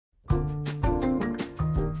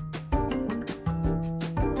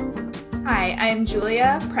Hi, I'm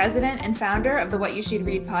Julia, president and founder of the What You Should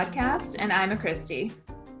Read podcast, and I'm a Kristy.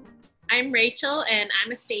 I'm Rachel, and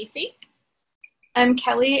I'm a Stacey. I'm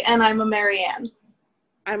Kelly, and I'm a Marianne.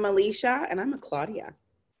 I'm Alysia, and I'm a Claudia.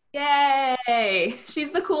 Yay!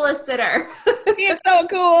 She's the coolest sitter. She's so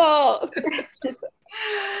cool.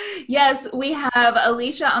 Yes, we have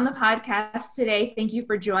Alysia on the podcast today. Thank you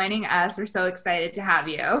for joining us. We're so excited to have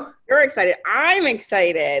you. You're excited. I'm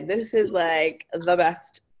excited. This is like the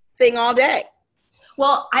best thing all day.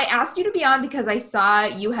 Well, I asked you to be on because I saw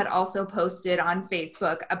you had also posted on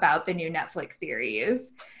Facebook about the new Netflix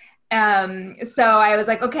series. So I was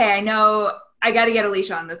like, okay, I know I got to get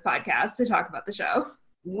Alysia on this podcast to talk about the show.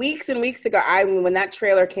 Weeks and weeks ago, when that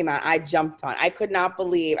trailer came out, I jumped on. I could not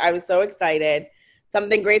believe. I was so excited.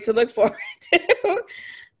 Something great to look forward to.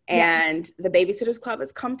 And The Babysitter's Club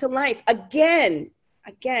has come to life again,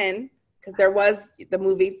 because there was the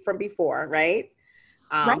movie from before, right?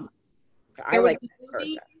 Right. I like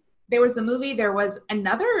this. There was the movie. There was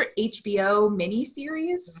another HBO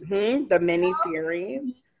miniseries. Mm-hmm, the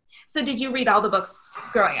miniseries. So did you read all the books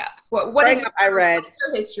growing up? What's your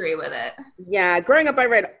history with it? Yeah, growing up, I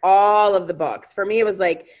read all of the books. For me, it was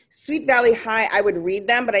like Sweet Valley High. I would read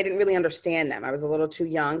them, but I didn't really understand them. I was a little too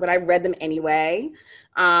young, but I read them anyway.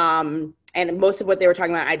 And most of what they were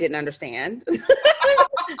talking about, I didn't understand.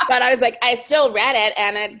 But I was like, I still read it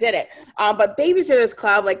and I did it. But Babysitter's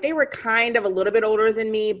Club, like they were kind of a little bit older than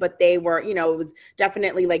me, but they were, it was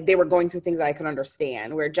definitely like they were going through things that I could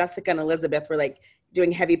understand, where Jessica and Elizabeth were like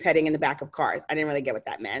doing heavy petting in the back of cars. I didn't really get what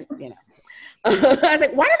that meant, I was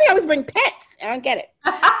like, why do they always bring pets? I don't get it.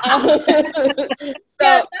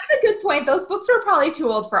 Yeah, that's a good point. Those books were probably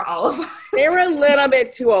too old for all of us. They were a little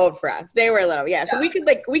bit too old for us. They were a little, yeah. So we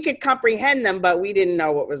could comprehend them, but we didn't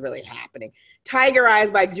know what was really happening. Tiger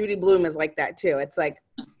Eyes by Judy Blume is like that too. It's like,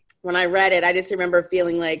 when I read it, I just remember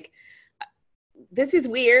feeling like, this is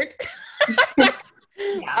weird.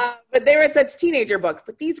 Yeah. But they were such teenager books.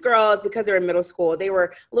 But these girls, because they were in middle school, they were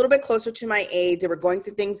a little bit closer to my age. They were going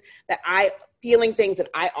through things that feeling things that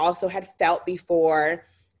I also had felt before.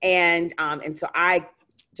 And so I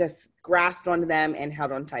just grasped onto them and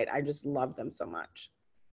held on tight. I just love them so much.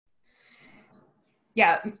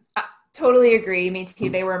 Yeah, I totally agree. Me too.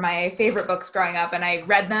 They were my favorite books growing up, and I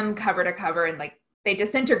read them cover to cover, and like they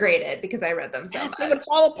disintegrated because I read them so much. They would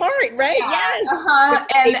fall apart, right? Yeah. Yes. Uh-huh.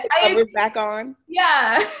 And covers back on.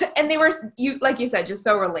 Yeah. And they were, like you said, just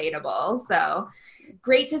so relatable. So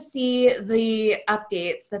great to see the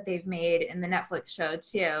updates that they've made in the Netflix show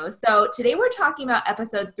too. So today we're talking about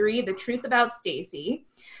episode 3, The Truth About Stacey.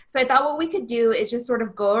 So I thought what we could do is just sort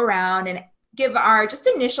of go around and give our just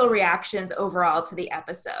initial reactions overall to the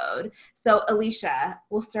episode. So Alysia,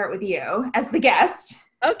 we'll start with you as the guest.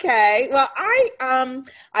 Okay. Well,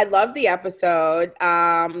 I love the episode.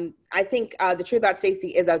 I think The Truth About Stacey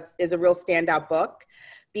is a real standout book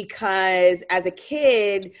because as a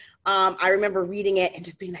kid, I remember reading it and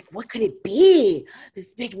just being like, what could it be?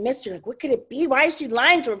 This big mystery. Like, what could it be? Why is she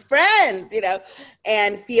lying to her friends?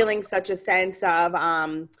 And feeling such a sense of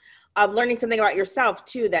learning something about yourself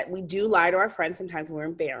too, that we do lie to our friends sometimes when we're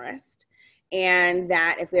embarrassed, and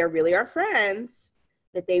that if they're really our friends,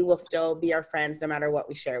 that they will still be our friends no matter what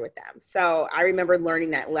we share with them. So I remember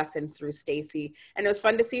learning that lesson through Stacey, and it was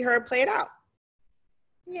fun to see her play it out.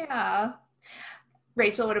 Yeah.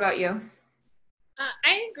 Rachel, what about you?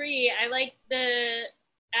 I agree. I like the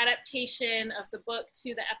adaptation of the book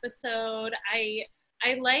to the episode. I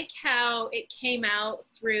like how it came out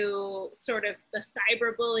through sort of the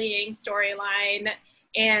cyberbullying storyline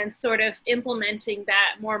and sort of implementing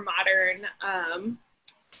that more modern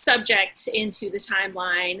subject into the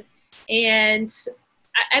timeline. And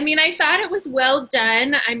I thought it was well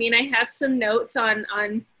done. I have some notes on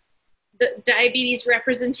the diabetes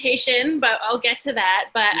representation, but I'll get to that.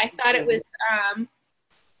 But I thought it was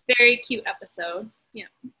very cute episode.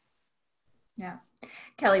 Yeah.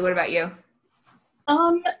 Kelly, what about you?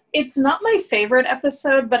 It's not my favorite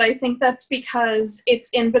episode, but I think that's because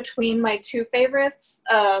it's in between my two favorites,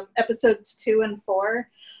 episodes 2 and 4.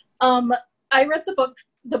 I read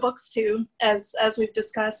the books too, as we've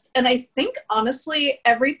discussed, and I think honestly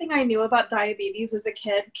everything I knew about diabetes as a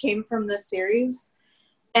kid came from this series.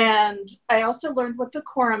 And I also learned what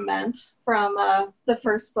decorum meant from the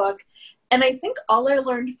first book, and I think all I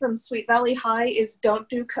learned from Sweet Valley High is don't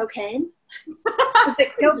do cocaine.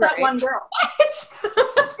 It kills that one girl.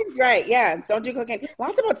 Right, yeah, don't do cocaine.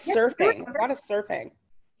 Lots about surfing, a lot of surfing.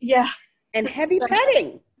 Yeah. And heavy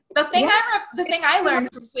petting. The thing I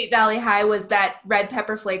learned from Sweet Valley High was that red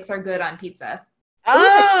pepper flakes are good on pizza.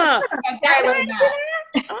 Oh, That's where I learned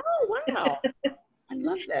that. Oh, wow. I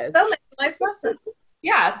love this. So many life lessons.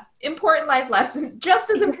 Yeah, important life lessons, just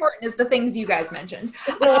as important as the things you guys mentioned.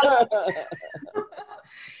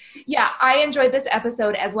 Yeah, I enjoyed this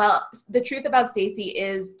episode as well. The Truth About Stacey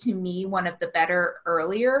is, to me, one of the better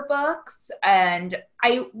earlier books. And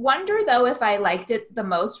I wonder, though, if I liked it the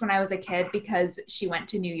most when I was a kid because she went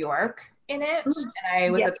to New York in it. And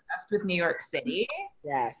I was obsessed with New York City.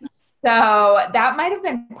 Yes. So that might have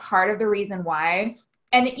been part of the reason why.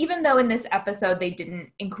 And even though in this episode they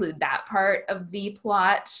didn't include that part of the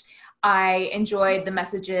plot, I enjoyed the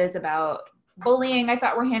messages about bullying. I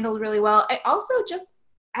thought were handled really well. I also just,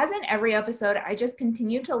 as in every episode, I just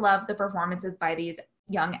continue to love the performances by these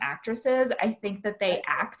young actresses. I think that they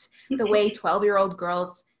act the way 12-year-old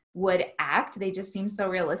girls would act. They just seem so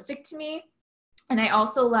realistic to me. And I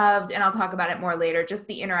also loved, and I'll talk about it more later, just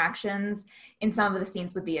the interactions in some of the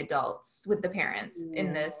scenes with the adults, with the parents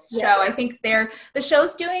in this show. I think the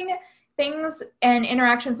show's doing things and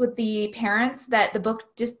interactions with the parents that the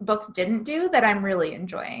books didn't do that I'm really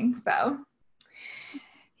enjoying. So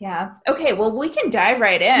yeah. Okay, well, we can dive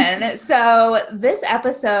right in. So this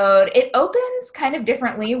episode, it opens kind of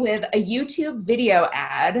differently with a YouTube video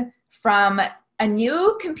ad from a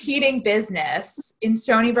new competing business in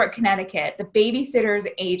Stony Brook, Connecticut, the Babysitters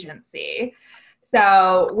Agency.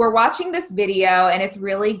 So we're watching this video and it's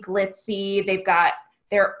really glitzy.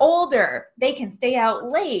 They're older, they can stay out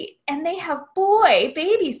late, and they have boy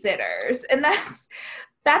babysitters. And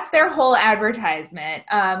that's their whole advertisement.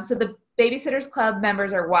 So the Babysitters Club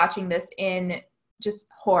members are watching this in just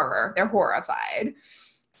horror. They're horrified.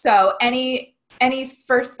 So any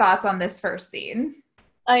first thoughts on this first scene?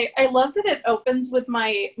 I love that it opens with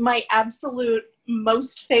my absolute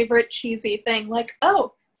most favorite cheesy thing, like,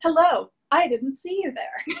 oh, hello, I didn't see you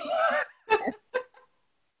there.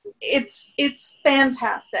 It's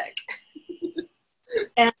fantastic.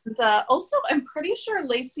 And also, I'm pretty sure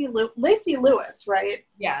Lacey Lewis, right?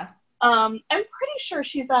 Yeah. I'm pretty sure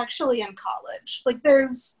she's actually in college. Like,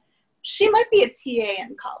 she might be a TA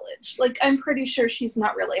in college. Like, I'm pretty sure she's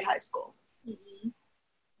not really high school.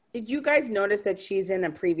 Did you guys notice that she's in a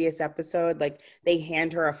previous episode? Like, they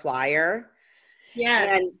hand her a flyer.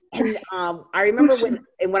 Yes. And I remember when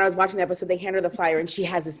I was watching the episode, they hand her the flyer and she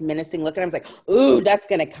has this menacing look, and I was like, ooh, that's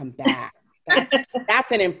gonna come back.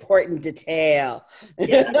 That's an important detail.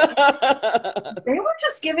 Yeah. They were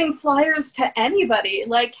just giving flyers to anybody.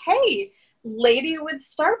 Like, hey, lady with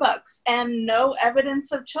Starbucks and no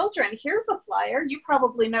evidence of children. Here's a flyer. You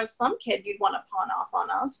probably know some kid you'd want to pawn off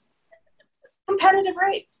on us. Competitive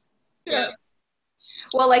rates. Yeah.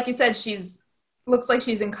 Well, like you said, looks like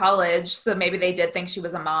she's in college, so maybe they did think she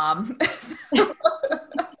was a mom.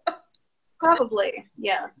 Probably,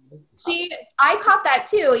 yeah. I caught that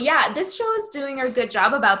too. Yeah, this show is doing a good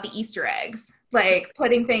job about the Easter eggs, like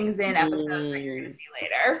putting things in episodes that you're going to see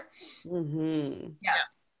later. Mm-hmm. Yeah.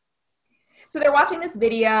 So they're watching this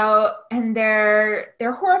video and they're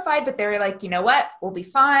horrified, but they're like, you know what? We'll be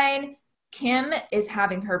fine. Kim is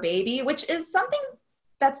having her baby, which is something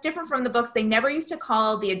that's different from the books. They never used to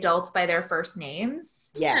call the adults by their first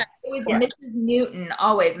names. Yeah. So it's Mrs. Newton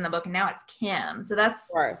always in the book, and now it's Kim. So that's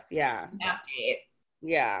of course, yeah. an update.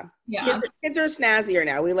 Yeah. Yeah. Kids are snazzier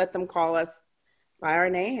now. We let them call us by our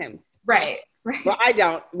names. Right. Well, I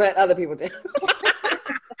don't, but other people do.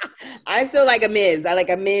 I still like a Ms. I like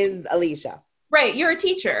a Ms. Alysia. Right. You're a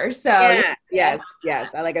teacher, so. Yeah. Yes.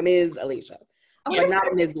 I like a Ms. Alysia, but not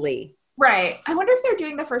a Ms. Lee. Right. I wonder if they're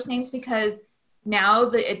doing the first names because now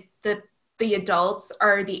the adults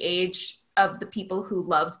are the age of the people who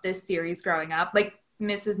loved this series growing up. Like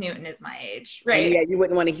Mrs. Newton is my age, right? And yeah, you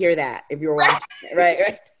wouldn't want to hear that if you were watching it,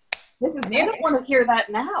 right? Mrs. I Newton. don't want to hear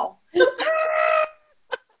that now.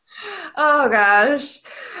 Oh gosh.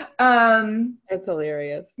 It's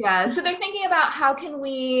hilarious. Yeah. So they're thinking about how can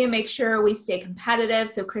we make sure we stay competitive.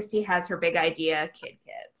 So Kristy has her big idea, Kid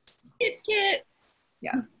Kits. Kid Kits.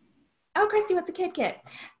 Yeah. Oh, Kristy, what's a Kid Kit?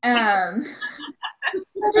 I'm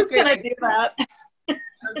just going to do that.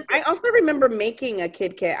 I also remember making a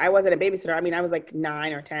Kid Kit. I wasn't a babysitter. I mean, I was like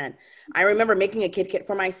 9 or 10. I remember making a Kid Kit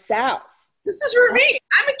for myself. This is for me.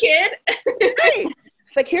 I'm a kid. Right.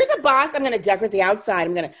 It's like, here's a box. I'm going to decorate the outside.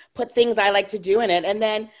 I'm going to put things I like to do in it. And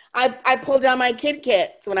then I pulled down my Kid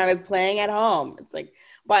Kits when I was playing at home. It's like,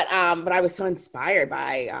 but I was so inspired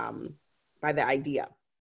by the idea.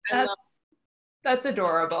 That's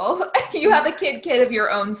adorable. You have a Kid Kit of your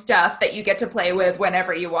own stuff that you get to play with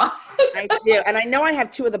whenever you want. I do. And I know I have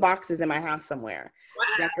 2 of the boxes in my house somewhere.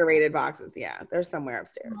 Wow. Decorated boxes. Yeah. They're somewhere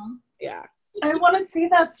upstairs. Aww. Yeah. I want to see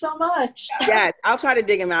that so much. Yeah. I'll try to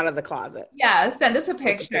dig them out of the closet. Yeah. Send us a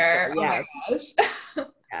picture. Yes. Oh my gosh.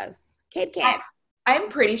 Yes. Kid Kit. I'm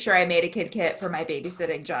pretty sure I made a Kid Kit for my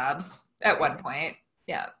babysitting jobs at one point.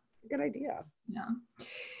 Yeah. a good idea. Yeah.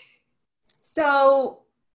 So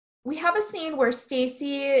we have a scene where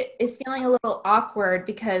Stacey is feeling a little awkward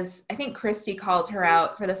because I think Kristy calls her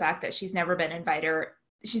out for the fact that she's never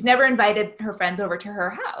invited her friends over to her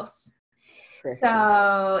house. Kristy.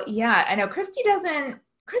 So yeah, I know Kristy doesn't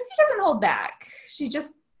hold back. She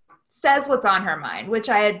just says what's on her mind, which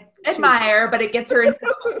I admire, but it gets her into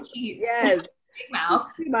the yes. big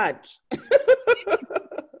mouth. Too much.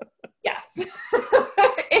 Yes.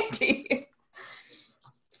 Indeed.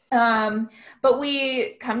 But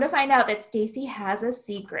we come to find out that Stacey has a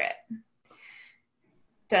secret.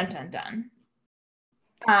 Dun, dun, dun.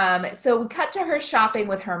 So we cut to her shopping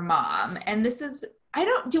with her mom. And this is,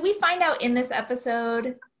 do we find out in this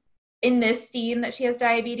episode, in this scene, that she has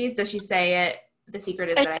diabetes? Does she say it? The secret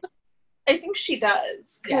is that I think she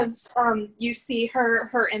does. Because you see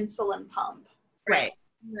her insulin pump. Right.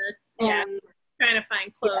 Yeah. Trying to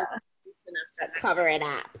find clothes enough to cover it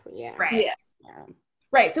up. Yeah. Right. Yeah.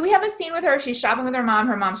 Right. So we have a scene with her. She's shopping with her mom.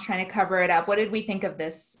 Her mom's trying to cover it up. What did we think of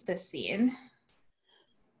this scene?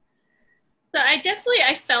 So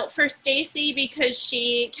I felt for Stacey because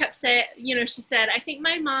she kept saying, she said, I think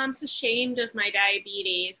my mom's ashamed of my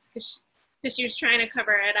diabetes because she was trying to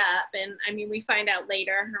cover it up. And I mean, we find out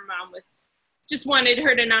later her mom just wanted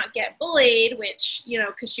her to not get bullied, which,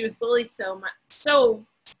 because she was bullied so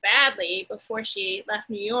badly before she left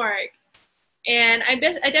New York. And I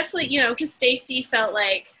definitely, because Stacey felt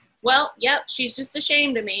like, well, yep, she's just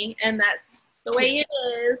ashamed of me, and that's the way it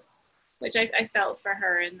is, which I felt for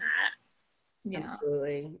her in that. Yeah,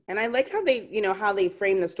 absolutely. And I like how they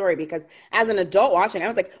frame the story, because as an adult watching, I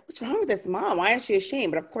was like, what's wrong with this mom? Why is she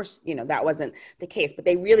ashamed? But of course, that wasn't the case, but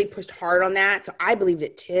they really pushed hard on that. So I believed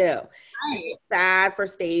it too. Right. Bad for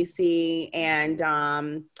Stacey, and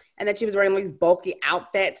that she was wearing these bulky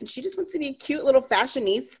outfits, and she just wants to be a cute little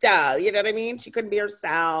fashionista. You know what I mean? She couldn't be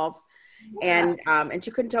herself. Yeah. And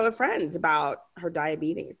she couldn't tell her friends about her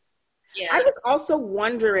diabetes. Yeah. I was also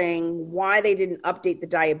wondering why they didn't update the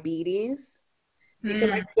diabetes.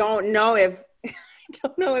 Because I don't know if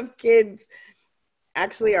kids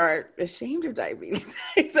actually are ashamed of diabetes.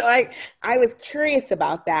 So I was curious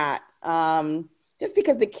about that. Just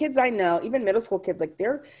because the kids I know, even middle school kids, like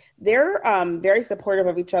they're very supportive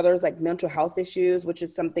of each other's like mental health issues, which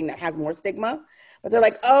is something that has more stigma. But they're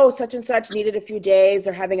like, oh, such and such needed a few days.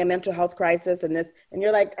 They're having a mental health crisis and this. And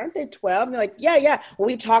you're like, aren't they 12? And they're like, yeah. When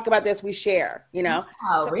we talk about this, we share, Oh,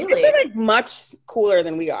 so really? They're like much cooler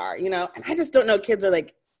than we are, And I just don't know. Kids are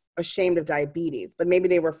like ashamed of diabetes, but maybe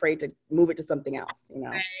they were afraid to move it to something else,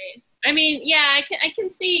 Right. I mean, yeah, I can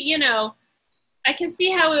see, I can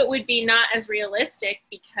see how it would be not as realistic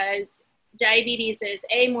because diabetes is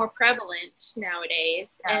A, more prevalent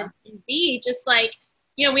nowadays, and B, just like,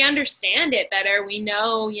 we understand it better. We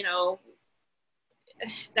know,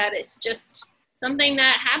 that it's just something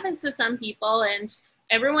that happens to some people, and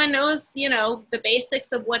everyone knows, the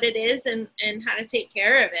basics of what it is and how to take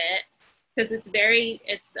care of it, because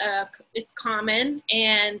it's common,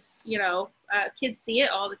 and, kids see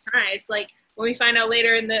it all the time. It's like when we find out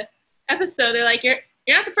later in the episode, they're like, you're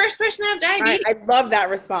not the first person to have diabetes. I love that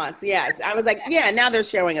response. Yes. I was like, yeah, now they're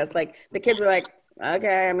showing us. Like the kids were like,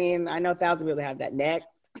 okay, I mean, I know 1,000 people have that. Next.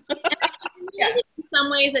 In some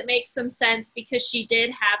ways it makes some sense because she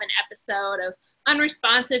did have an episode of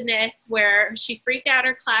unresponsiveness where she freaked out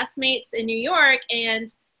her classmates in New York, and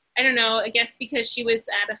I don't know, I guess because she was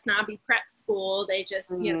at a snobby prep school, they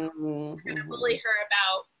just, were going to bully her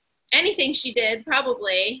about anything she did,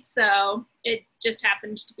 probably. So it just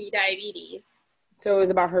happened to be diabetes. So it was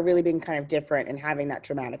about her really being kind of different and having that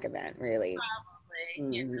traumatic event, really.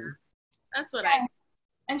 Probably, yeah. That's what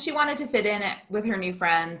And she wanted to fit in it with her new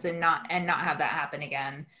friends and not have that happen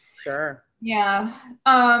again. Sure. Yeah.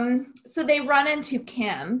 So they run into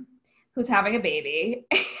Kim, who's having a baby,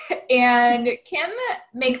 and Kim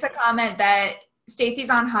makes a comment that Stacey's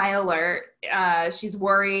on high alert. She's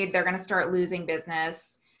worried they're going to start losing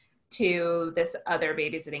business to this other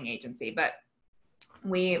babysitting agency, but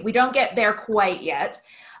we don't get there quite yet.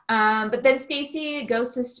 But then Stacey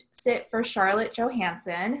goes to sit for Charlotte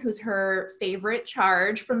Johansson, who's her favorite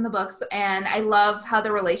charge from the books. And I love how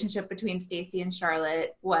the relationship between Stacey and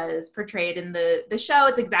Charlotte was portrayed in the show.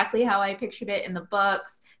 It's exactly how I pictured it in the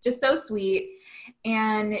books. Just so sweet.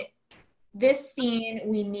 And this scene,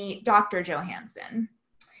 we meet Dr. Johansson.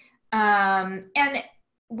 And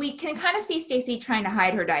we can kind of see Stacey trying to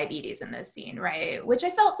hide her diabetes in this scene, right? Which I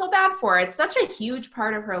felt so bad for. It's such a huge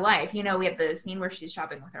part of her life. We have the scene where she's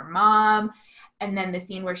shopping with her mom, and then the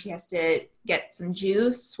scene where she has to get some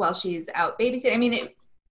juice while she's out babysitting. I mean,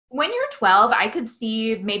 when you're 12, I could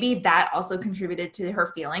see maybe that also contributed to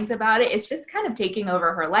her feelings about it. It's just kind of taking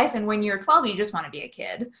over her life. And when you're 12, you just want to be a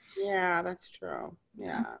kid. Yeah, that's true.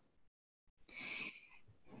 Yeah.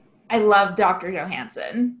 I love Dr.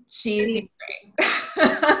 Johansson. She seems great.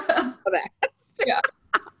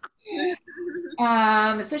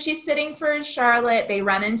 Yeah. So she's sitting for Charlotte. They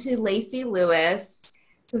run into Lacey Lewis,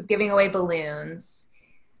 who's giving away balloons.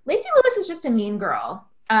 Lacey Lewis is just a mean girl.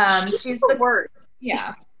 She's the worst.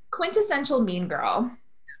 Yeah. Quintessential mean girl.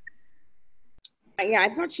 Yeah, I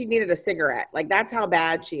thought she needed a cigarette. Like, that's how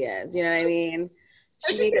bad she is. You know what I mean?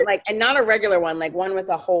 She needed, like, and not a regular one, like one with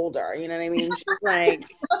a holder. You know what I mean? She's like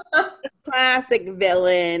classic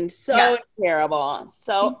villain. So terrible.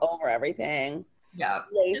 So over everything. Yeah.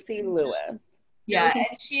 Lacey Lewis. Yeah.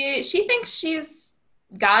 And she thinks she's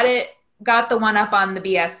got the one up on the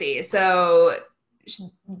BSC. So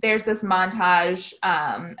there's this montage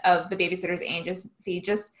of the Babysitter's Agency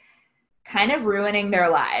just kind of ruining their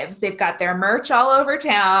lives. They've got their merch all over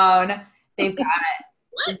town. They've got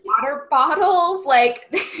water bottles, like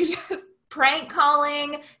just prank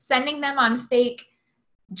calling, sending them on fake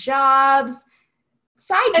jobs.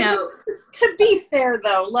 Side note. To be fair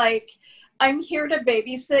though, like, I'm here to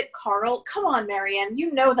babysit Carl. Come on, Marianne.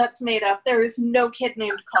 You know that's made up. There is no kid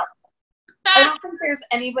named Carl. I don't think there's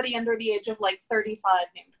anybody under the age of like 35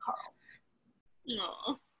 named Carl.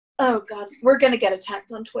 Aww. Oh God, we're gonna get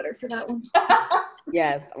attacked on Twitter for that one.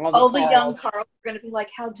 Yes, all the young Carls are gonna be like,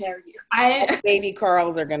 "How dare you!" Baby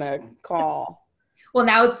Carls are gonna call. Well,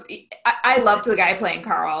 now I loved the guy playing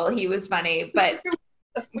Carl. He was funny, but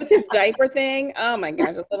with his diaper thing, oh my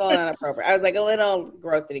gosh, a little inappropriate. I was like, a little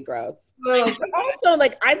grossity gross. Also,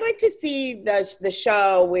 like, I'd like to see the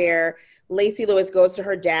show where Lacey Lewis goes to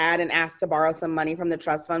her dad and asks to borrow some money from the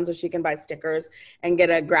trust fund so she can buy stickers and get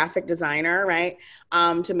a graphic designer, right,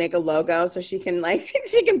 to make a logo so she can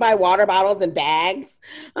buy water bottles and bags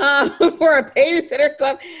for a babysitter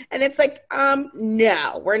club. And it's like,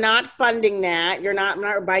 no, we're not funding that. I'm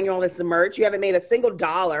not buying you all this merch. You haven't made a single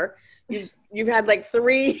dollar. You've had like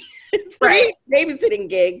three babysitting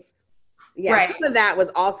gigs. Yeah, right. Some of that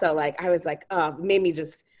was also like, I was like, oh, made me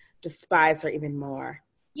just despise her even more.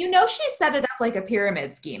 You know, she set it up like a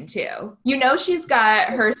pyramid scheme too. You know, she's got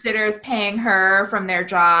her sitters paying her from their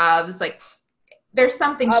jobs. Like, there's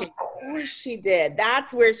something. Of course she did.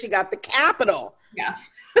 That's where she got the capital. Yeah.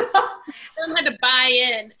 Someone had to buy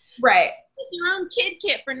in. Right. It's your own kid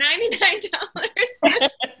kit for $99.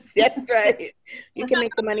 That's right. You can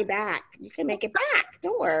make the money back. You can make it back.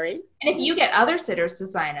 Don't worry. And if you get other sitters to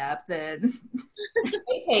sign up, then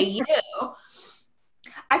they pay you.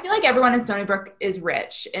 I feel like everyone in Stony Brook is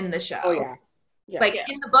rich in the show. Oh, yeah.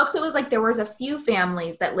 In the books, it was like there was a few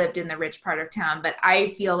families that lived in the rich part of town, but I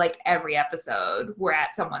feel like every episode we're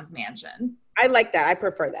at someone's mansion. I like that. I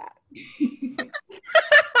prefer that.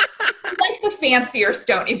 Like the fancier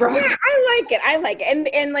Stony Brook. Yeah, I like it.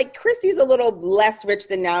 And like Kristy's a little less rich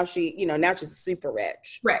than now now she's super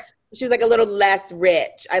rich. Right. She was like a little less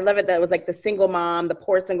rich. I love it that it was like the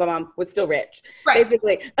poor single mom was still rich. Right.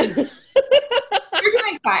 Basically. You're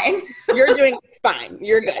doing fine. You're doing fine.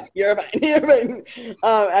 You're good. You're fine. You're fine.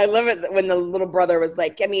 I love it when the little brother was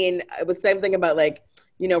like, I mean, it was the same thing about like,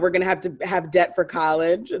 we're going to have debt for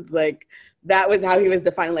college. It's like, that was how he was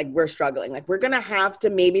defining, like, we're struggling. Like, we're going to have to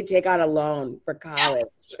maybe take out a loan for college.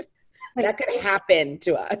 Yeah. Like, that could happen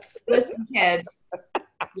to us. Listen, kid.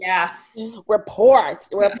 Yeah. We're poor.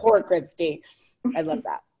 We're poor, Kristy. I love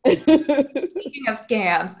that. Speaking of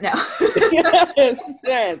scams, no.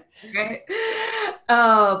 Yes. Right.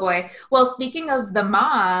 Oh boy. Well, speaking of the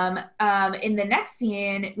mom, in the next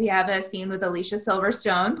scene, we have a scene with Alicia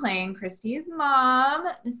Silverstone playing Kristy's mom.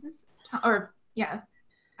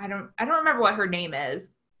 I don't remember what her name is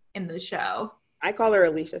in the show. I call her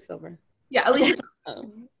Alicia Silver. Yeah, Alicia.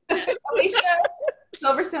 Alicia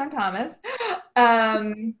Silverstone Thomas.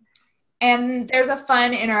 And there's a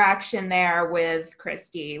fun interaction there with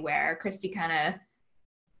Kristy where Kristy kind of,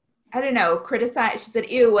 I don't know, criticized. She said,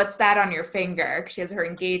 "Ew, what's that on your finger?" She has her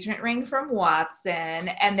engagement ring from Watson.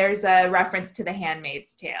 And there's a reference to The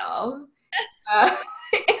Handmaid's Tale. Which I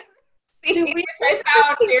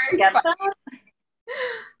found very funny.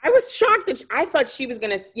 I was shocked that I thought she was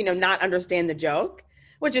going to, not understand the joke,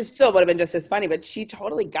 which is still would have been just as funny, but she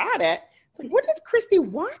totally got it. It's like, what is Kristy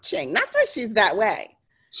watching? That's why she's that way.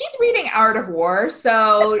 She's reading Art of War,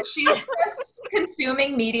 so she's just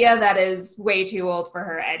consuming media that is way too old for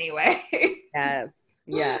her anyway.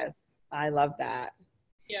 Yes. I love that.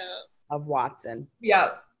 Yeah. Of Watson.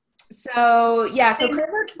 Yep. So, yeah. They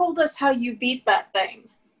never told us how you beat that thing.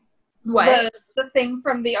 What? The thing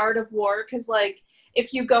from the Art of War, because, like,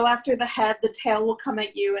 if you go after the head, the tail will come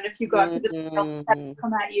at you, and if you go after the tail, the head will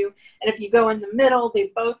come at you, and if you go in the middle,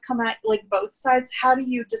 they both come at, like, both sides. How do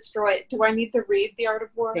you destroy it? Do I need to read The Art of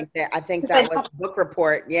War? I think that was the book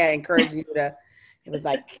report. Yeah, encouraging you to. It was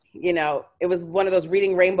like, you know, it was one of those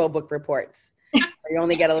reading rainbow book reports where you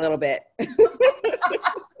only get a little bit.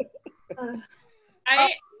 I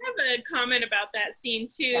have a comment about that scene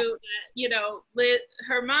too. Yeah. That, you know,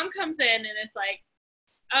 her mom comes in and it's like,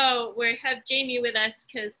 oh, we have Jamie with us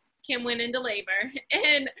because Kim went into labor.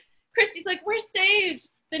 And Kristy's like, we're saved.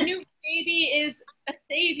 The new baby is a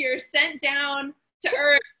savior sent down to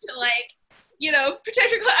Earth to, like, you know,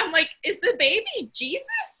 protect her. I'm like, is the baby Jesus?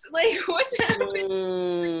 Like, what's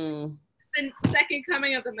happening? The second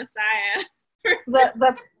coming of the Messiah.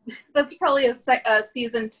 That's probably a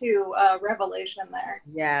season 2 revelation there.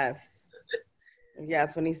 Yes,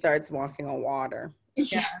 when he starts walking on water.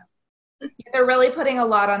 Yeah. They're really putting a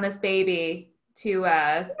lot on this baby to too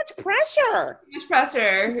much pressure.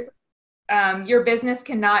 Your business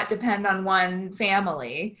cannot depend on one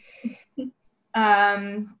family.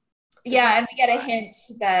 Yeah, and we get a hint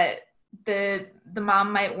that the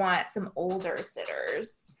mom might want some older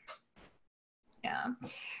sitters. Yeah,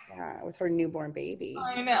 with her newborn baby.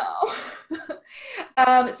 I know.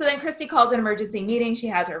 So then Kristy calls an emergency meeting. She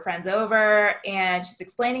has her friends over, and she's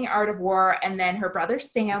explaining Art of War, and then her brother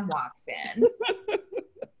Sam walks in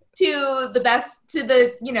to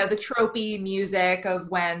the you know, the tropey music of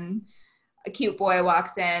when a cute boy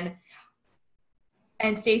walks in,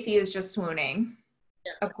 and Stacey is just swooning.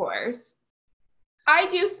 Yeah. Of course.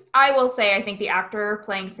 I will say, I think the actor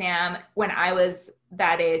playing Sam, when I was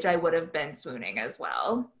that age, I would have been swooning as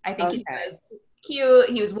well. I think he was cute.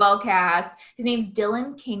 He was well cast. His name's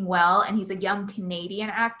Dylan Kingwell, and he's a young Canadian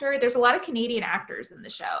actor. There's a lot of Canadian actors in the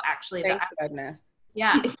show, actually. Thank goodness.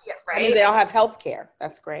 Yeah, right. I mean, they all have health care.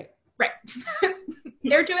 That's great. Right.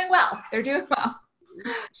 They're doing well.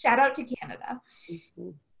 Shout out to Canada.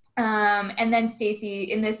 Mm-hmm. And then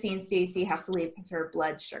in this scene, Stacey has to leave because her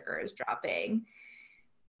blood sugar is dropping.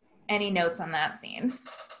 Any notes on that scene?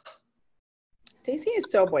 Stacey is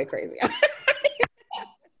so boy crazy.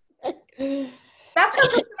 That's her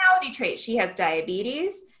personality trait. She has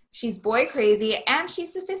diabetes, she's boy crazy, and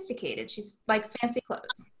she's sophisticated. She likes fancy clothes.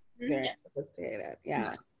 Very sophisticated,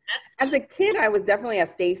 yeah. As a kid, I was definitely a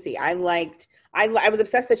Stacey. I was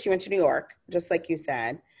obsessed that she went to New York, just like you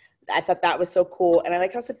said. I thought that was so cool, and I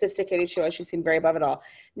like how sophisticated she was. She seemed very above it all.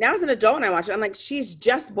 Now as an adult, when I watch it, I'm like, she's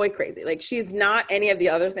just boy crazy. Like, she's not any of the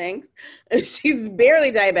other things. She's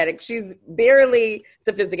barely diabetic. She's barely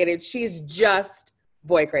sophisticated. She's just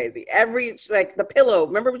boy crazy. Like, the pillow.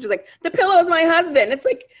 Remember when she's like, the pillow is my husband. It's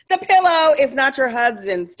like, the pillow is not your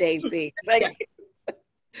husband, Stacey. Like,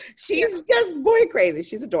 she's just boy crazy.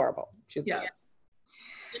 She's adorable.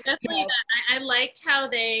 Definitely. I liked how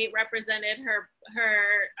they represented her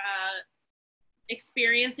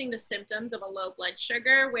experiencing the symptoms of a low blood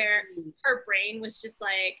sugar, where her brain was just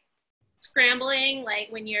like scrambling. Like,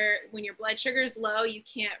 when your blood sugar is low, you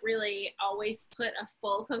can't really always put a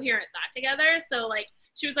full coherent thought together. So, like,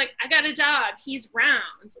 she was like, I got a dog, he's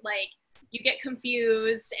round. Like, you get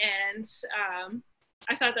confused, and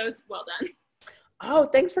I thought that was well done. Oh,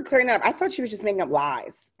 thanks for clearing that up. I thought she was just making up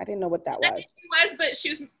lies. I didn't know what that was. She was, but she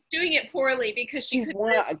was doing it poorly because she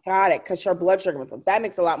got it, because her blood sugar was low. That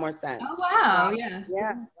makes a lot more sense. Oh, wow. Yeah.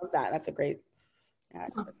 Yeah, I love that. That's a great,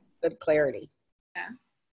 that's good clarity. Yeah.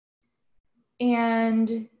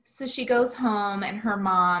 And so she goes home, and her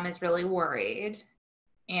mom is really worried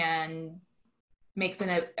and makes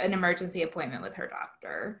an emergency appointment with her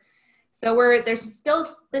doctor. So there's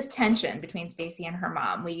still this tension between Stacey and her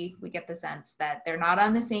mom. We get the sense that they're not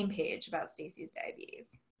on the same page about Stacey's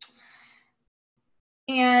diabetes.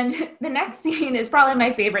 And the next scene is probably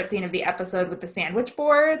my favorite scene of the episode, with the sandwich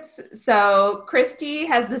boards. So Kristy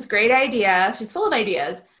has this great idea. She's full of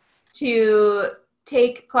ideas to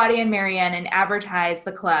take Claudia and Marianne and advertise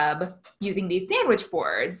the club using these sandwich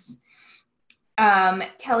boards.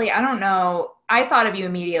 Kelly, I don't know. I thought of you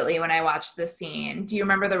immediately when I watched this scene. Do you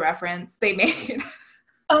remember the reference they made?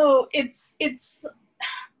 Oh, is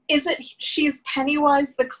it she's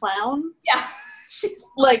Pennywise the clown? Yeah. She's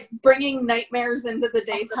like bringing nightmares into the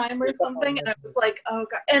daytime or something. And I was like, oh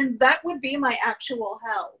God. And that would be my actual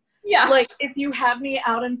hell. Yeah. Like, if you had me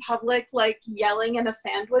out in public, like yelling in a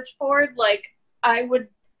sandwich board, like I would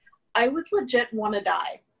legit want to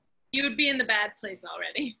die. You would be in the bad place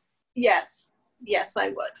already. Yes, I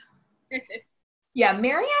would. Yeah,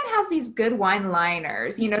 Marianne has these good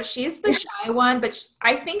one-liners. You know, she's the shy one, but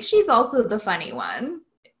I think she's also the funny one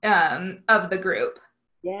of the group.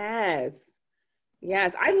 Yes,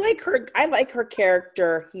 I like her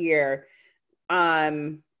character here.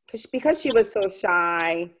 because she was so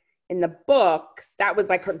shy in the books, that was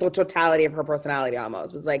like the totality of her personality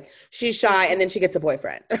almost. Was like she's shy and then she gets a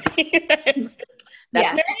boyfriend. That's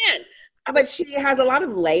Marianne. But she has a lot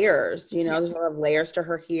of layers, you know, there's a lot of layers to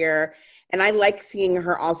her here. And I like seeing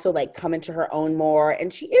her also like come into her own more.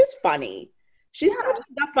 And she is funny. She's probably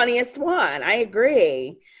the funniest one. I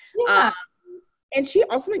agree. Yeah. And she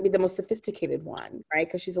also might be the most sophisticated one, right?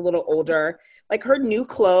 Because she's a little older. Like her new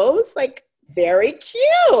clothes, like very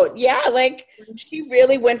cute. Yeah, like she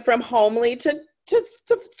really went from homely to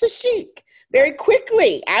chic very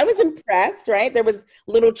quickly. I was impressed, right? There was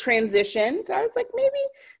little transitions. I was like, maybe,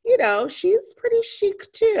 you know, she's pretty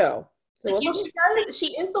chic too. So she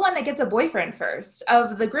is the one that gets a boyfriend first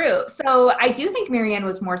of the group. So I do think Marianne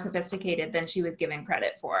was more sophisticated than she was given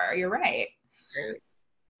credit for. You're right.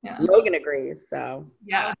 Yeah. Logan agrees, so.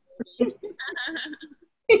 Yeah.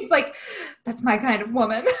 He's like, that's my kind of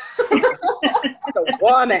woman. The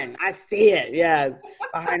woman. I see it, yes.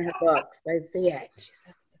 Behind her books. I see it.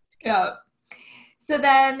 Yeah. So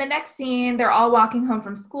then the next scene, they're all walking home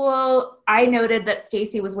from school. I noted that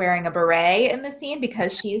Stacey was wearing a beret in the scene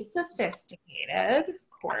because she's sophisticated, of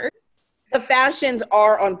course. The fashions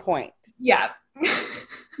are on point. Yeah.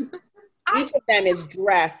 Each of them is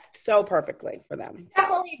dressed so perfectly for them.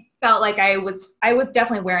 Definitely felt like I was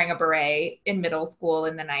definitely wearing a beret in middle school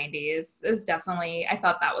in the 90s. It was definitely, I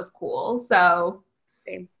thought that was cool. So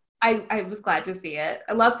same. I was glad to see it.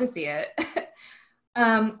 I love to see it.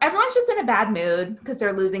 Everyone's just in a bad mood because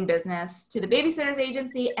they're losing business to the babysitter's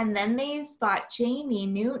agency. And then they spot Jamie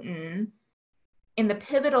Newton in the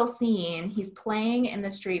pivotal scene. He's playing in the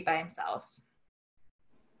street by himself.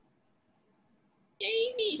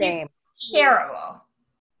 Jamie. Same. Terrible.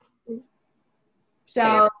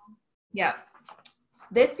 So, yeah.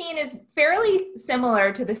 This scene is fairly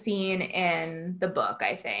similar to the scene in the book,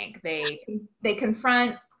 I think. They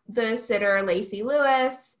confront the sitter, Alysia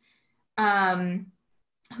Lee,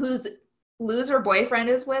 whose loser boyfriend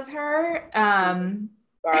is with her.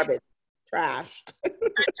 Garbage. Trash.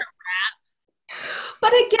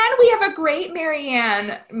 But again, we have a great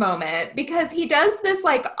Marianne moment because he does this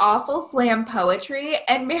like awful slam poetry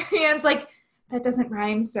and Marianne's like, that doesn't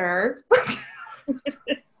rhyme, sir.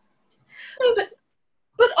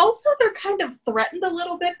 But also they're kind of threatened a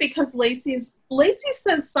little bit because Lacey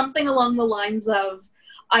says something along the lines of,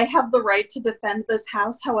 I have the right to defend this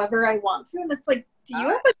house however I want to. And it's like, do you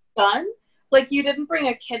have a gun? Like you didn't bring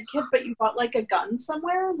a kid, but you bought like a gun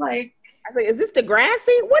somewhere? Like, I was like, is this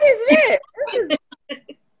Degrassi? What is this? This is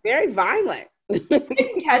very violent. I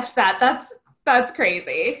didn't catch that. That's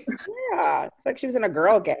crazy. Yeah, it's like she was in a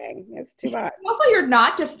girl gang. It's too much. Also, you're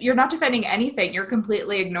not defending anything. You're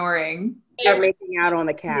completely ignoring. They're making out on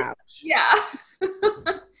the couch. Yeah.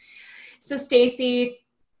 So Stacey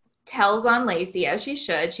tells on Lacey, as she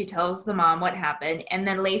should. She tells the mom what happened, and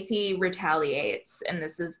then Lacey retaliates. And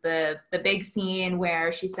this is the big scene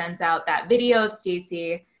where she sends out that video of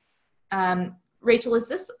Stacey. Rachel, is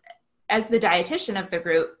this, as the dietitian of the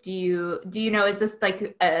group, do you know, is this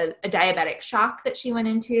like a diabetic shock that she went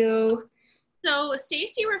into? So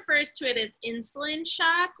Stacey refers to it as insulin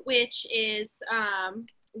shock, which is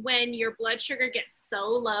when your blood sugar gets so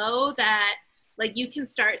low that like you can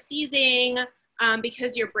start seizing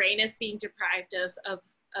because your brain is being deprived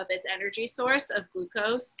of its energy source of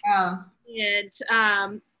glucose. Oh.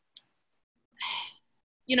 And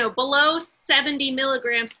you know, below 70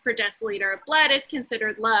 milligrams per deciliter of blood is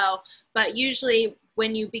considered low, but usually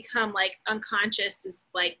when you become like unconscious is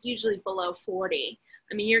like usually below 40.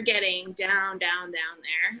 I mean, you're getting down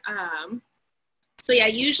there. So yeah,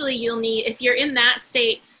 usually you'll need, if you're in that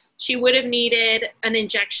state, she would have needed an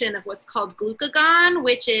injection of what's called glucagon,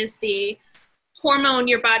 which is the hormone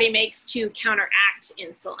your body makes to counteract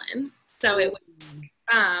insulin. So it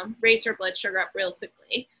would raise her blood sugar up real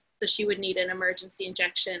quickly. So she would need an emergency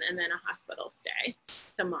injection and then a hospital stay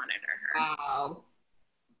to monitor her. Wow.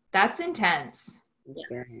 That's intense. Yeah.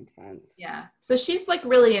 Very intense. Yeah. So she's like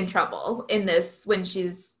really in trouble in this when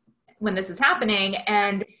this is happening,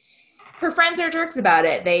 and her friends are jerks about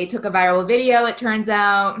it. They took a viral video, it turns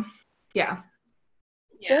out. Yeah.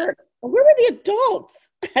 Jerks. Where were the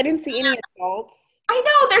adults? I didn't see any adults. I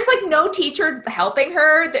know. There's like no teacher helping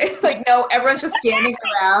her. Like no, everyone's just standing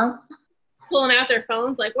around. Pulling out their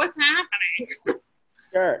phones like, what's happening?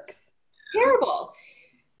 Jerks. Terrible.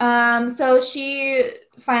 So she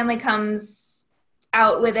finally comes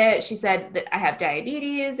out with it. She said that I have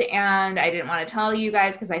diabetes and I didn't want to tell you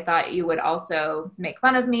guys because I thought you would also make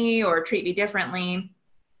fun of me or treat me differently.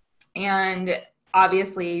 And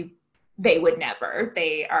obviously they would never.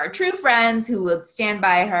 They are true friends who would stand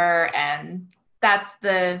by her, and that's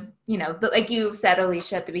the, like you said,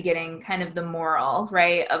 Alysia, at the beginning, kind of the moral,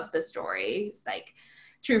 right, of the story. It's like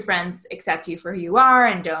true friends accept you for who you are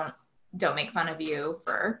and don't make fun of you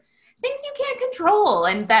for things you can't control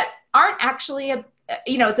and that aren't actually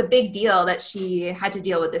it's a big deal that she had to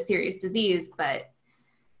deal with a serious disease, but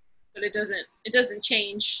it doesn't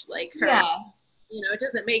change like her. Yeah. It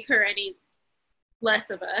doesn't make her any less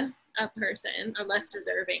of a person or less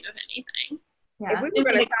deserving of anything. Yeah. If we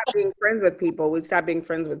were going to stop being friends with people, we'd stop being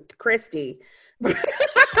friends with Kristy. For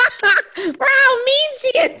how mean she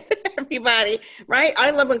is to everybody, right? I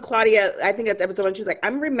love when Claudia, I think that's episode 1, she was like,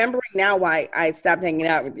 I'm remembering now why I stopped hanging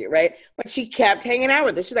out with you, right? But she kept hanging out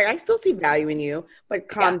with her. She's like, I still see value in you, but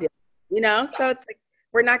calm down, So it's like,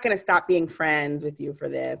 we're not going to stop being friends with you for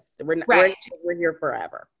this. We're here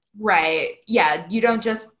forever. Right. Yeah. You don't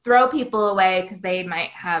just throw people away because they might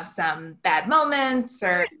have some bad moments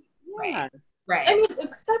or Right. I mean,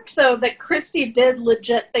 except though that Kristy did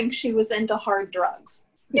legit think she was into hard drugs.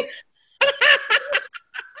 But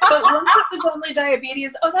once it was only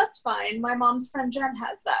diabetes, that's fine. My mom's friend Jen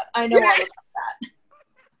has that. I know all about that.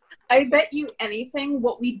 I bet you anything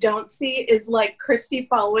what we don't see is like Kristy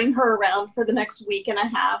following her around for the next week and a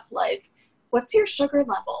half. Like, what's your sugar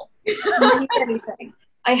level? Do you need anything?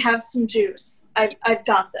 I have some juice. I've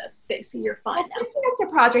got this, Stacey. You're fine now. Kristy has to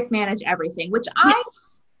project manage everything, which I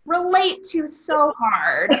relate to so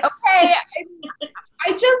hard. Okay.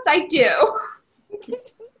 I do.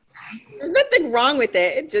 There's nothing wrong with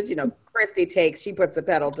it. It's just, Kristy she puts the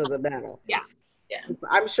pedal to the metal. Yeah.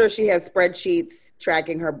 I'm sure she has spreadsheets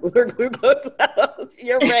tracking her glucose levels.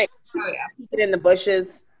 You're right. Oh yeah. Keep it in the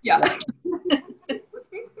bushes. Yeah.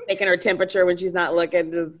 Taking her temperature when she's not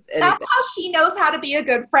looking. Just anything. That's how she knows how to be a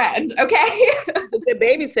good friend. Okay. The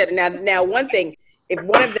babysitter. Now one thing. If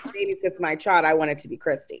one of them babysits my child, I want it to be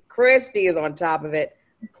Kristy. Kristy is on top of it.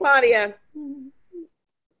 Claudia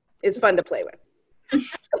is fun to play with.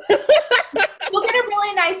 We'll get a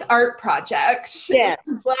really nice art project. Yeah,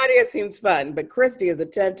 Claudia seems fun, but Kristy is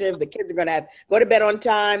attentive. The kids are going to go to bed on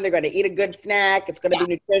time. They're going to eat a good snack. It's going to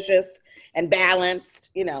be nutritious and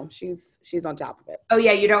balanced. She's on top of it. Oh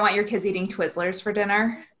yeah, you don't want your kids eating Twizzlers for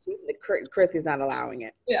dinner? Kristy's not allowing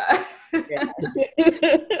it. Yeah.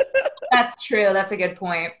 That's true. That's a good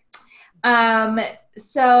point.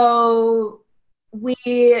 So we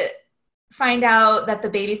find out that the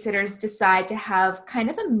babysitters decide to have kind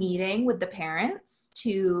of a meeting with the parents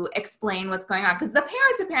to explain what's going on. Because the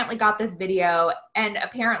parents apparently got this video and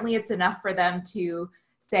apparently it's enough for them to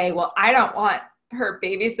say, well, I don't want her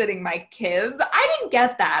babysitting my kids. I didn't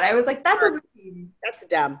get that. I was like, that doesn't seem... That's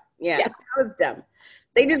dumb. Yeah, that was dumb.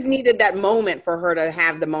 They just needed that moment for her to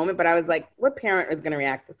have the moment. But I was like, what parent is going to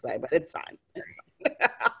react this way? But it's fine.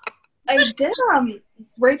 I did,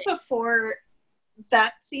 right before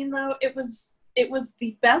that scene though, it was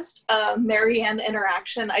the best Marianne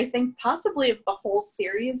interaction, I think possibly of the whole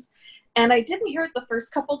series. And I didn't hear it the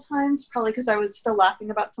first couple times, probably because I was still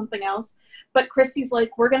laughing about something else. But Kristy's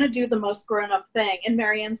like, we're going to do the most grown-up thing. And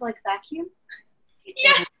Marianne's like, vacuum?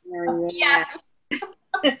 Yeah. Yeah.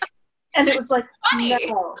 And it was like, funny.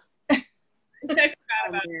 No. I forgot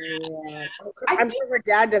about that. I'm sure her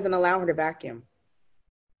dad doesn't allow her to vacuum.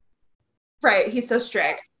 Right. He's so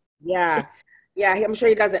strict. Yeah. Yeah, I'm sure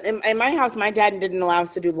he doesn't. In my house, my dad didn't allow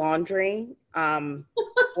us to do laundry or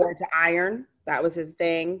to iron. That was his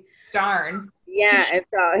thing. Darn. Yeah, and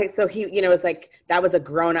so he, it's like that was a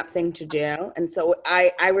grown-up thing to do. And so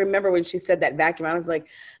I remember when she said that vacuum, I was like,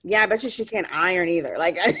 yeah, I bet you she can't iron either.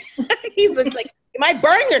 Like, he's just like, you might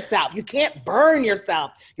burn yourself. You can't burn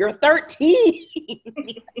yourself. You're 13.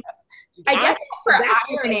 I get it for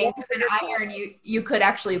ironing, because in iron you could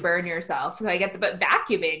actually burn yourself. So I get but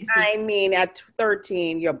vacuuming. So I mean, at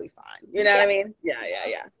 13, you'll be fine. You know what I mean? Yeah.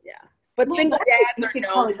 But single dads are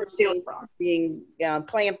known for being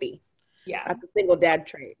clampy. Yeah. That's a single dad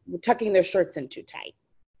trait. Tucking their shirts in too tight.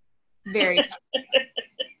 Very.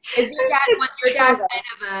 Was your dad kind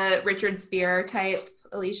of a Richard Spear type,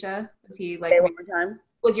 Alysia? Was he like? Say one more time.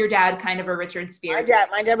 Was your dad kind of a Richard Spear?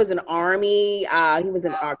 My dad was an army. He was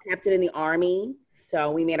our captain in the army.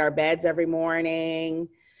 So we made our beds every morning.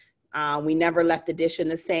 We never left the dish in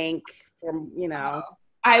the sink.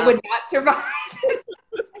 I would not survive.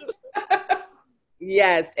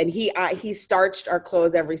 Yes, and he starched our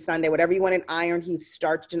clothes every Sunday. Whatever you wanted ironed, he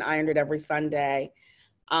starched and ironed it every Sunday.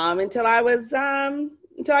 Until I went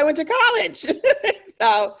to college.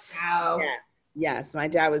 So wow. Yes, my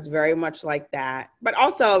dad was very much like that, but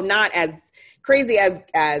also not as crazy as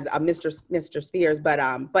Mr. Spears,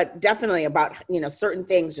 but definitely about certain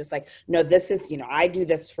things. Just like, no, this is I do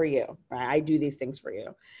this for you, right? I do these things for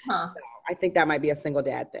you. Huh. So I think that might be a single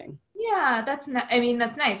dad thing. Yeah, that's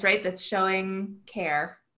that's nice, right? That's showing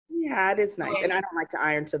care. Yeah, it is nice. And I don't like to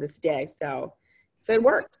iron to this day, so it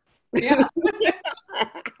worked. Yeah.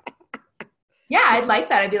 Yeah, I'd like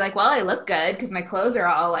that. I'd be like, well, I look good because my clothes are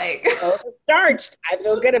all like starched. I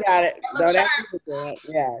feel good about it. Don't have to do it.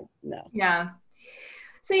 Yeah, no. Yeah.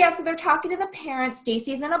 So they're talking to the parents.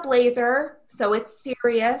 Stacey's in a blazer, so it's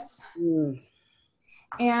serious.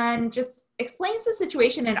 And just explains the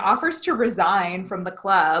situation and offers to resign from the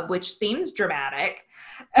club, which seems dramatic.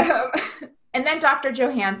 And then Dr.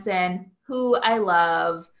 Johansson, who I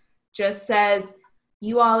love, just says,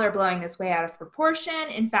 you all are blowing this way out of proportion.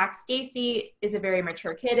 In fact, Stacey is a very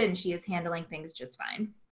mature kid and she is handling things just fine.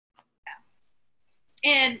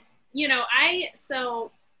 Yeah. And,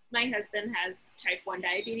 so my husband has type 1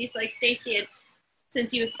 diabetes like Stacey had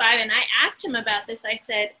since he was 5. And I asked him about this. I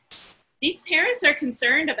said, these parents are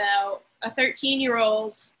concerned about a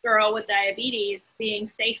 13-year-old girl with diabetes being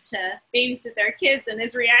safe to babysit their kids. And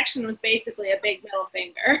his reaction was basically a big middle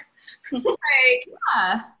finger.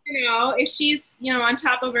 If she's, on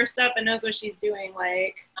top of her stuff and knows what she's doing,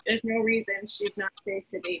 there's no reason she's not safe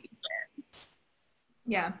to babysit.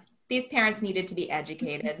 Yeah. These parents needed to be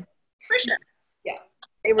educated. For sure. Yeah.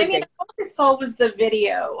 All I saw was the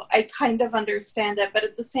video. I kind of understand it, but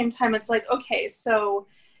at the same time, it's like, okay, so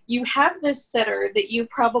you have this sitter that you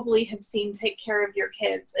probably have seen take care of your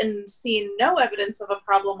kids and seen no evidence of a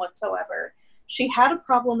problem whatsoever. She had a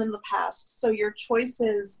problem in the past, so your choice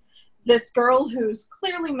is this girl who's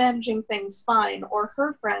clearly managing things fine, or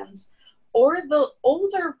her friends, or the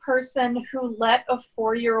older person who let a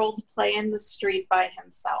 4-year-old play in the street by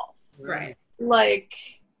himself. Right.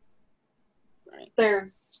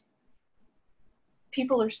 There's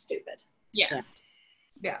people are stupid. Yeah.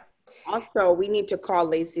 Yeah. Also, we need to call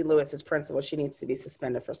Lacey Lewis as principal. She needs to be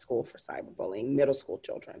suspended for school for cyberbullying middle school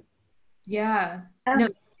children. Yeah. No,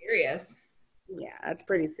 serious. Yeah, that's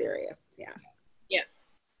pretty serious. Yeah. Yeah.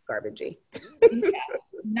 Garbagey. Yeah.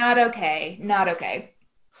 Not okay. Not okay.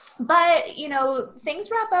 But, things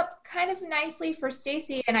wrap up kind of nicely for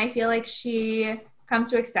Stacey, and I feel like she comes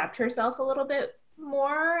to accept herself a little bit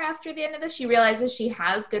more after the end of this. She realizes she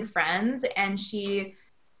has good friends, and she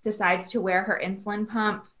decides to wear her insulin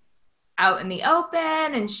pump out in the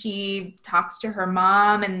open, and she talks to her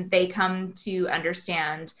mom, and they come to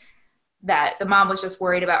understand that the mom was just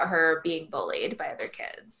worried about her being bullied by other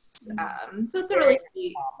kids. So it's a really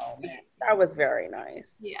sweet. That was very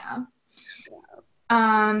nice. Yeah.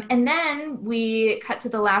 And then we cut to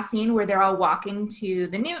the last scene where they're all walking to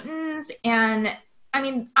the Newtons. And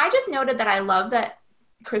I just noted that I love that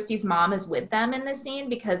Kristy's mom is with them in this scene,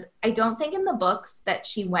 because I don't think in the books that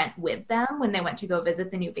she went with them when they went to go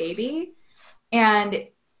visit the new baby. And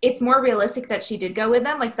it's more realistic that she did go with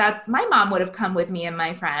them. Like that, my mom would have come with me and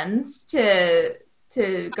my friends to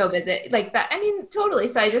go visit like that. Totally.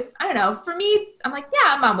 So I don't know. For me, I'm like,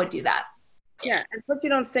 yeah, mom would do that. Yeah. And plus you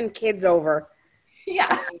don't send kids over.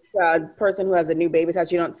 Yeah. A person who has a new baby's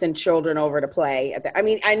house, you don't send children over to play.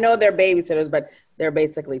 I know they're babysitters, but they're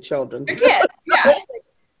basically children. Yeah. Yeah.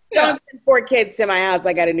 Don't send 4 kids to my house.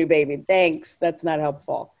 I got a new baby. Thanks. That's not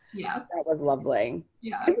helpful. Yeah. That was lovely.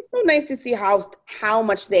 Yeah. It was so nice to see how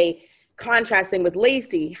much they, contrasting with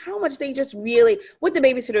Lacey, how much they just really, what the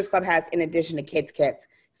Babysitters Club has in addition to kids kits,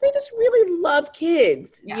 so they just really love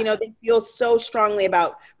kids. Yeah. They feel so strongly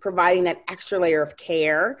about providing that extra layer of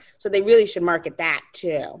care. So they really should market that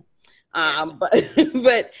too. But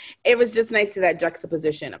it was just nice to that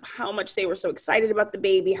juxtaposition of how much they were so excited about the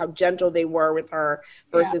baby, how gentle they were with her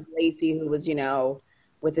versus Lacey, who was,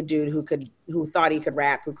 with a dude who thought he could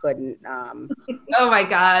rap, who couldn't. Oh my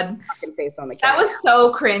God. Fucking face on the That was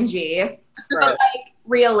so cringy, right. But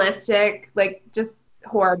realistic, just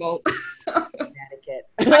horrible. Connecticut.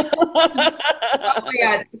 Oh my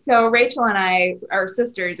God. So Rachel and I are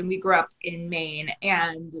sisters, and we grew up in Maine,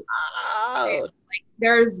 and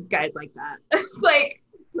there's guys like that. It's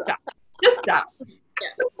stop. Just stop.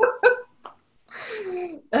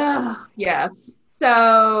 Yeah.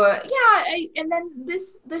 So and then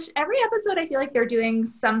this every episode, I feel like they're doing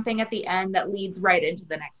something at the end that leads right into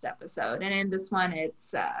the next episode. And in this one,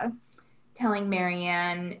 it's telling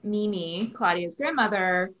Marianne, Mimi, Claudia's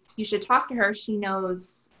grandmother, you should talk to her. She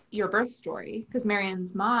knows your birth story, because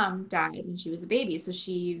Marianne's mom died when she was a baby. So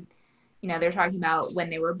she, they're talking about when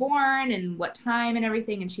they were born and what time and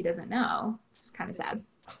everything, and she doesn't know. It's kind of sad.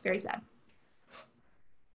 Very sad.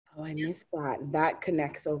 Oh, I missed that. That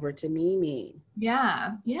connects over to Mimi.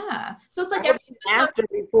 Yeah, yeah. So it's like I hope she asked her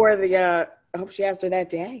before I hope she asked her that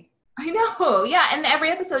day. I know, yeah. And every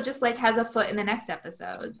episode just has a foot in the next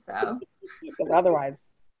episode. So otherwise,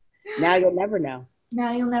 now you'll never know.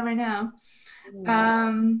 Now you'll never know.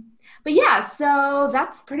 But yeah, so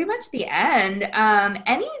that's pretty much the end.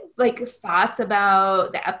 Any like thoughts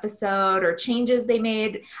about the episode or changes they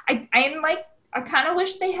made? I kind of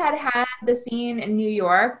wish they had the scene in New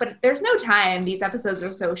York, but there's no time. These episodes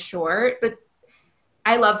are so short, but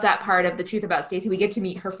I love that part of The Truth About Stacey. We get to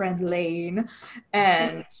meet her friend Lane,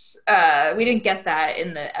 and we didn't get that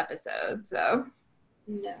in the episode, so.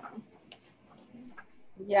 No.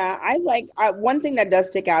 Yeah, one thing that does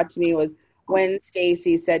stick out to me was when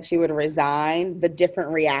Stacey said she would resign, the different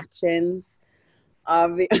reactions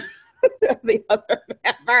of the the other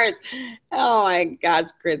members. Oh my gosh,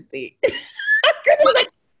 Kristy. Kristy was like,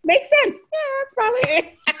 makes sense. Yeah, that's probably it.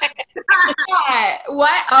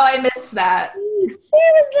 What? Oh, I missed that. She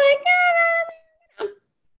was like,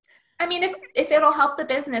 I mean, if it'll help the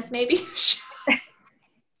business, maybe.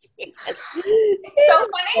 It's so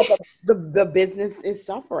funny. The business is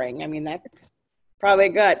suffering. I mean, that's probably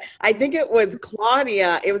good. I think it was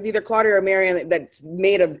Claudia. It was either Claudia or Marianne that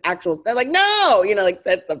made an actual. They're like, no, like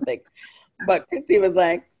said something. But Kristy was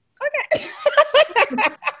like, okay.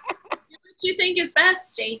 What you think is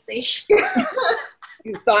best, Stacey?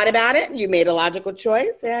 You thought about it. You made a logical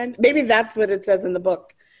choice, and maybe that's what it says in the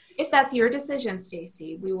book. If that's your decision,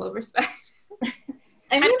 Stacey, we will respect.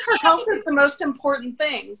 I mean, her health is the most important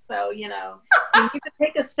thing. So, you need to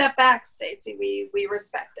take a step back, Stacey. We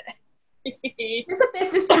respect it. It's a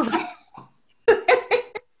business to run.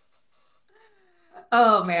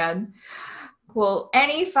 Oh, man. Cool.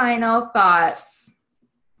 Any final thoughts?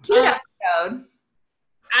 Cute episode.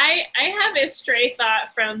 I have a stray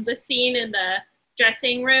thought from the scene in the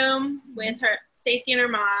dressing room with her, Stacey and her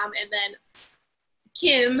mom, and then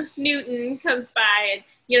Kim Newton comes by and,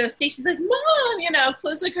 Stacey's like, Mom,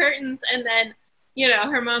 close the curtains. And then,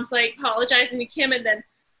 her mom's like apologizing to Kim. And then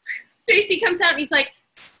Stacey comes out and he's like,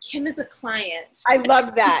 Kim is a client. I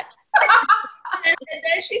love that. And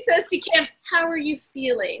then she says to Kim, how are you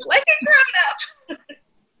feeling? Like a grown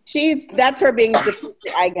up. That's her being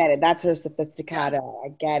sophisticated. I get it. That's her sophisticado. I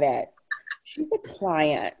get it. She's a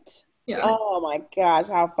client. Yeah. Oh my gosh,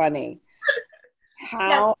 how funny.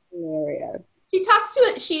 How hilarious. She talks to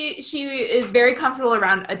it. She is very comfortable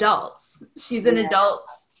around adults. She's an adult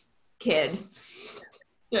kid.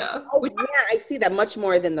 Yeah. Oh, yeah, I see that much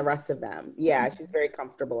more than the rest of them. Yeah, she's very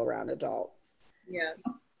comfortable around adults. Yeah.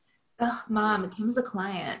 Ugh, Mom, Kim's a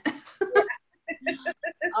client.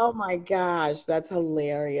 Oh my gosh, that's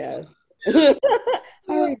hilarious. How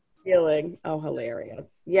are you feeling? Oh, hilarious.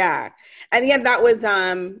 Yeah. And yeah, that was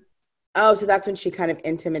so that's when she kind of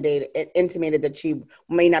intimated that she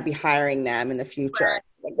may not be hiring them in the future. Right.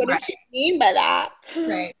 Like, what did she mean by that?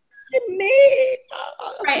 Right.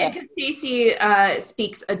 Right, and because Stacey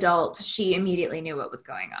speaks adult, she immediately knew what was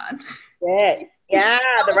going on. Yeah,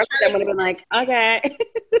 the rest of them would have been like, okay.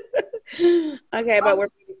 Okay, but we're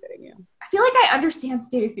babysitting you. I feel like I understand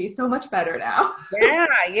Stacey so much better now.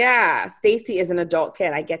 Yeah. Stacey is an adult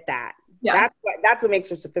kid. I get that. Yeah. That's what makes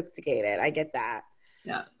her sophisticated. I get that.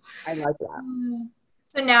 Yeah. I like that.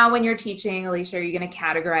 So now when you're teaching, Alysia, are you going to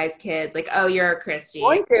categorize kids? Like, oh, you're a Kristy.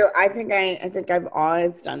 Going to. I think I've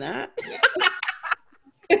always done that.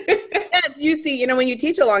 Yes, you see, when you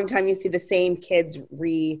teach a long time, you see the same kids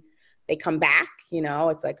they come back,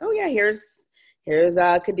 it's like, oh yeah, here's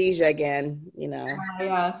Khadijah again,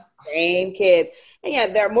 Yeah. Same kids. And yeah,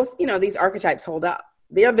 they're most, these archetypes hold up.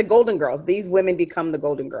 They are the golden girls. These women become the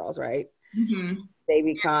golden girls, right? Mm-hmm. They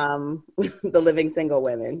become the living single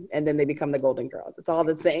women, and then they become the golden girls. It's all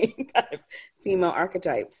the same kind of female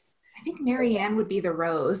archetypes. I think Marianne would be the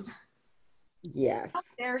Rose. Yes. How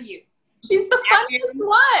dare you? She's the funniest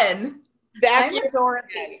one. I'm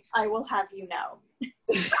Dorothy. I will have you know.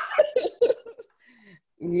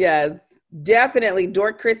 Yes, definitely.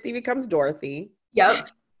 Kristy becomes Dorothy. Yep.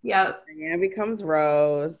 Marianne becomes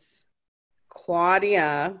Rose.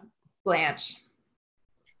 Claudia. Blanche.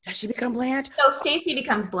 Does she become Blanche? So Stacey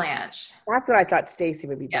becomes Blanche. That's what I thought Stacey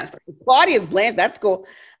would be. Yeah. Blanche. Claudia's Blanche. That's cool.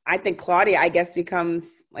 I think Claudia, I guess, becomes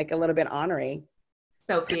like a little bit honorary.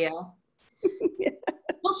 Sophia. Yeah.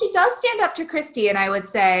 Well, she does stand up to Kristy, and I would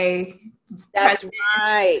say That's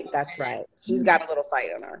right. She's got a little fight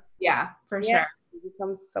on her. Yeah, for sure. She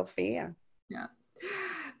becomes Sophia. Yeah.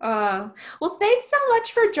 Well, thanks so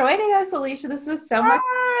much for joining us, Alysia. This was so much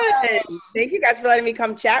fun. Thank you guys for letting me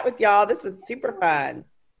come chat with y'all. This was super fun.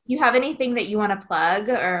 You have anything that you want to plug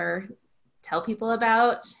or tell people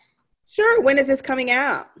about? Sure. When is this coming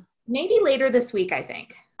out? Maybe later this week, I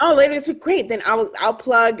think. Oh, later this week. Great. Then I'll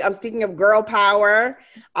plug, speaking of girl power,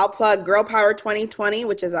 I'll plug Girl Power 2020,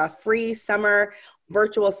 which is a free summer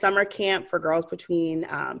virtual summer camp for girls between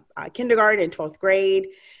kindergarten and 12th grade.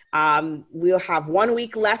 We'll have 1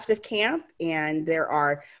 week left of camp, and there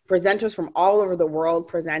are presenters from all over the world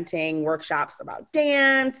presenting workshops about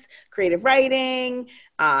dance, creative writing,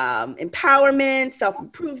 empowerment,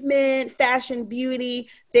 self-improvement, fashion, beauty,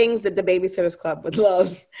 things that the Babysitters Club would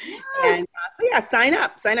love. Yes. And so yeah, sign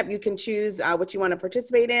up. You can choose what you want to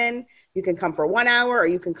participate in. You can come for 1 hour or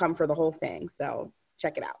you can come for the whole thing. So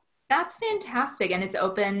check it out. That's fantastic. And it's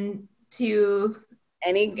open to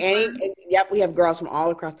yep, we have girls from all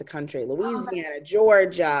across the country: Louisiana,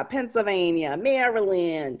 Georgia, Pennsylvania,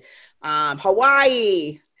 Maryland,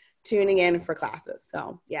 Hawaii, tuning in for classes.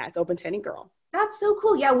 So yeah, it's open to any girl. That's so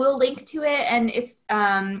cool. Yeah, we'll link to it, and if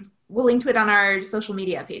we'll link to it on our social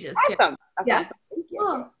media pages too. Awesome. That's awesome. Thank you.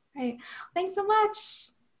 Cool. Right. Thanks so much.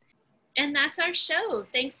 And that's our show.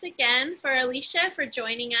 Thanks again for Alysia for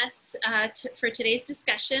joining us for today's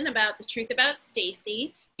discussion about the truth about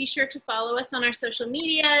Stacey. Be sure to follow us on our social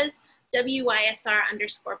medias,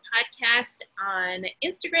 WYSR_podcast on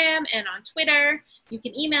Instagram and on Twitter. You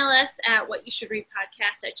can email us at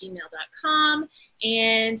whatyousshouldreadpodcast@gmail.com,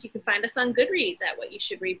 and you can find us on Goodreads at What You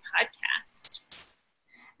Should Read Podcast.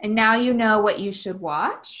 And now you know what you should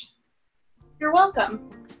watch. You're welcome.